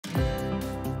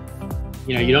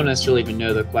you don't necessarily even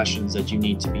know the questions that you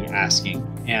need to be asking.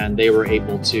 And they were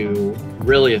able to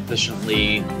really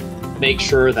efficiently make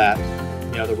sure that,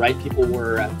 the right people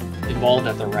were involved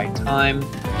at the right time.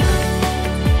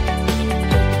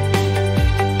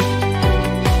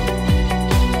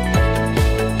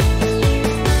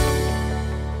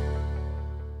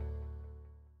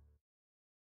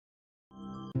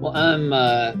 Well, I'm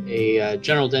a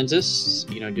general dentist,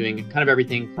 doing kind of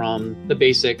everything from the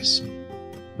basics,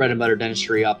 bread and butter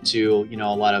dentistry, up to, a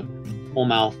lot of whole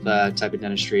mouth type of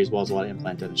dentistry, as well as a lot of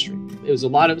implant dentistry. It was a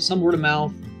lot of some word of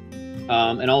mouth,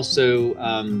 and also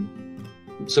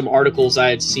some articles I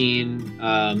had seen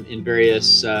in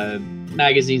various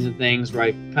magazines and things where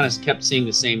I kind of kept seeing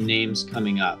the same names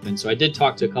coming up. And so I did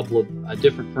talk to a couple of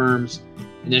different firms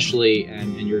initially,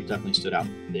 and yours definitely stood out.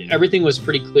 Everything was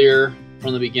pretty clear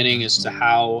from the beginning as to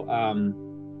how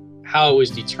it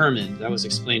was determined. That was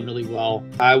explained really well.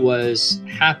 I was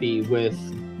happy with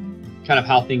kind of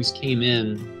how things came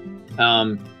in.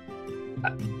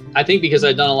 I think because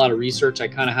I'd done a lot of research, I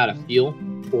kind of had a feel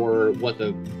for what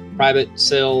the private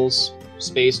sales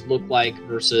space looked like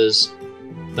versus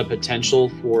the potential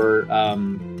for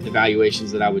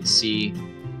evaluations that I would see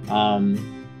in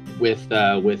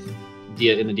the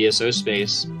DSO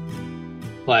space.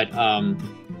 But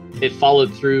it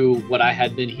followed through what I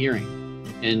had been hearing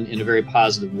in a very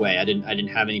positive way. I didn't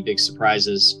have any big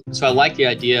surprises. So I like the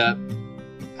idea of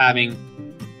having,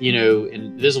 an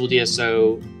Invisible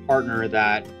DSO partner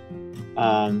that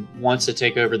wants to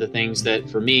take over the things that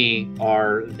for me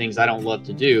are the things I don't love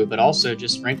to do, but also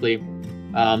just frankly,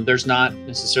 there's not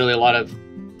necessarily a lot of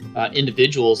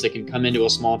individuals that can come into a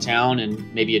small town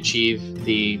and maybe achieve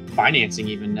the financing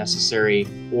even necessary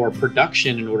or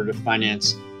production in order to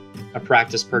finance a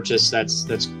practice purchase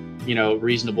that's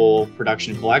reasonable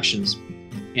production collections.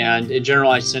 And in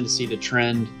general, I tend to see the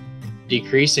trend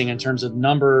decreasing in terms of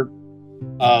number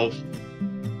of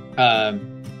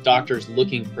doctors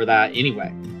looking for that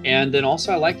anyway. And then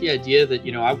also I like the idea that,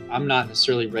 I'm not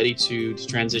necessarily ready to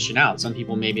transition out. Some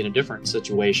people may be in a different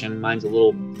situation. Mine's a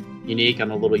little unique.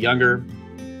 I'm a little younger,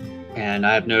 and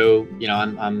I have no,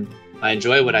 I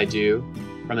enjoy what I do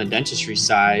from the dentistry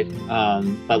side,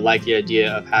 but like the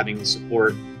idea of having the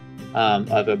support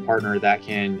of a partner that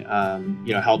can,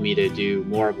 help me to do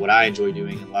more of what I enjoy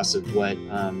doing and less of what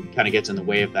kind of gets in the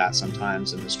way of that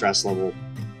sometimes. And the stress level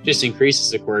just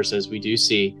increases, of course, as we do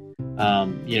see,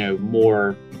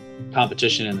 more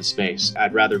competition in the space.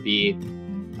 I'd rather be,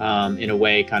 in a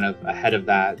way, kind of ahead of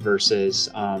that versus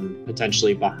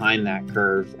potentially behind that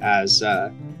curve as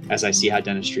I see how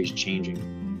dentistry is changing.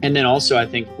 And then also, I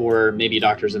think for maybe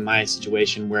doctors in my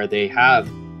situation where they have,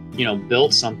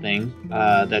 built something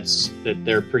that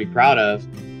they're pretty proud of,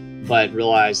 but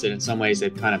realize that in some ways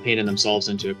they've kind of painted themselves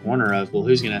into a corner of, well,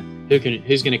 who's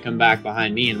gonna come back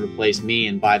behind me and replace me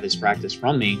and buy this practice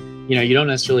from me? You don't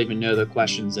necessarily even know the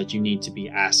questions that you need to be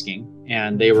asking.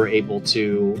 And they were able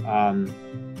to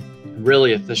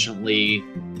really efficiently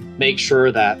make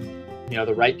sure that,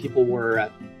 the right people were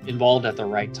involved at the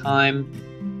right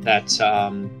time, that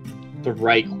the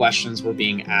right questions were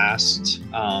being asked,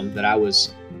 that I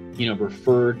was,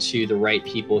 referred to the right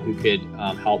people who could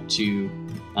help to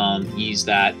ease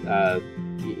that,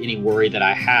 any worry that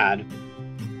I had,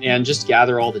 and just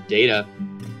gather all the data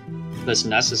that's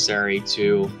necessary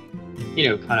to,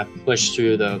 kind of push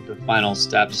through the final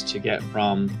steps to get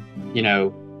from,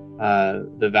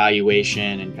 the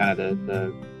valuation and kind of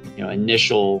the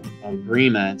initial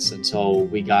agreements until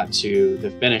we got to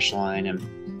the finish line.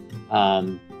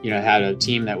 And, had a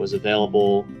team that was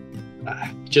available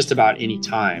just about any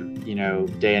time,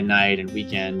 day and night and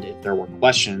weekend, if there were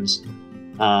questions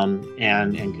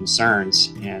and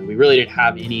concerns. And we really didn't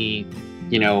have any,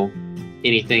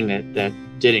 anything that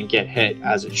didn't get hit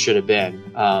as it should have been.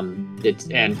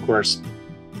 And of course,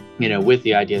 with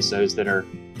the IDSOs that are,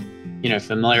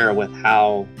 familiar with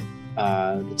how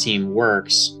the team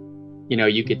works,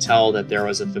 you could tell that there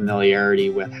was a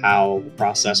familiarity with how the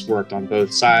process worked on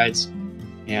both sides,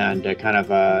 and kind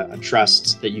of a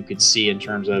trust that you could see in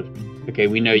terms of, okay,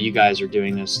 we know you guys are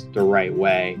doing this the right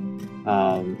way.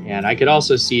 And I could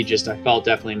also see I felt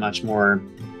definitely much more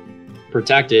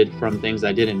protected from things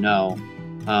I didn't know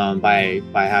by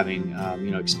having,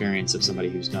 experience of somebody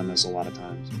who's done this a lot of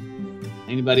times.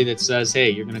 Anybody that says, hey,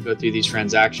 you're going to go through these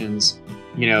transactions,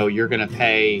 you're going to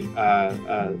pay,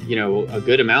 a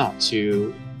good amount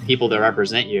to people that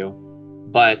represent you.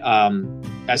 But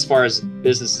as far as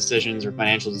business decisions or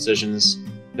financial decisions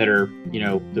that are,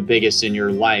 the biggest in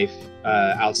your life,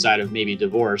 outside of maybe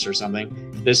divorce or something,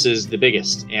 this is the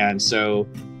biggest. And so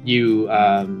you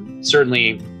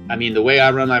certainly I mean, the way I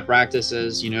run my practice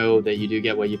is, that you do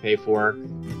get what you pay for.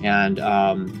 And,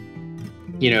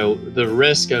 the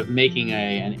risk of making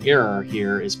an error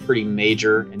here is pretty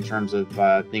major in terms of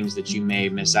things that you may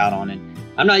miss out on. And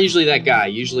I'm not usually that guy.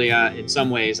 Usually, in some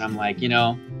ways, I'm like,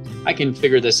 I can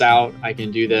figure this out. I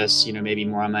can do this, maybe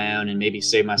more on my own and maybe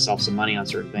save myself some money on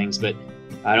certain things. But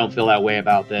I don't feel that way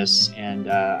about this. And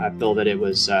I feel that it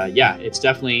was, it's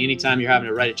definitely anytime you're having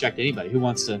to write a check to anybody, who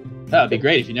wants to, that would be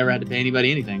great if you never had to pay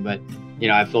anybody anything. But,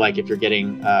 I feel like if you're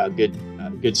getting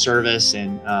good service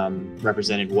and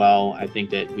represented well, I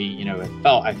think that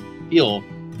I feel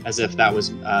as if that was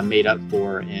made up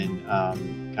for in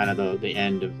kind of the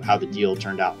end of how the deal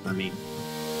turned out for me.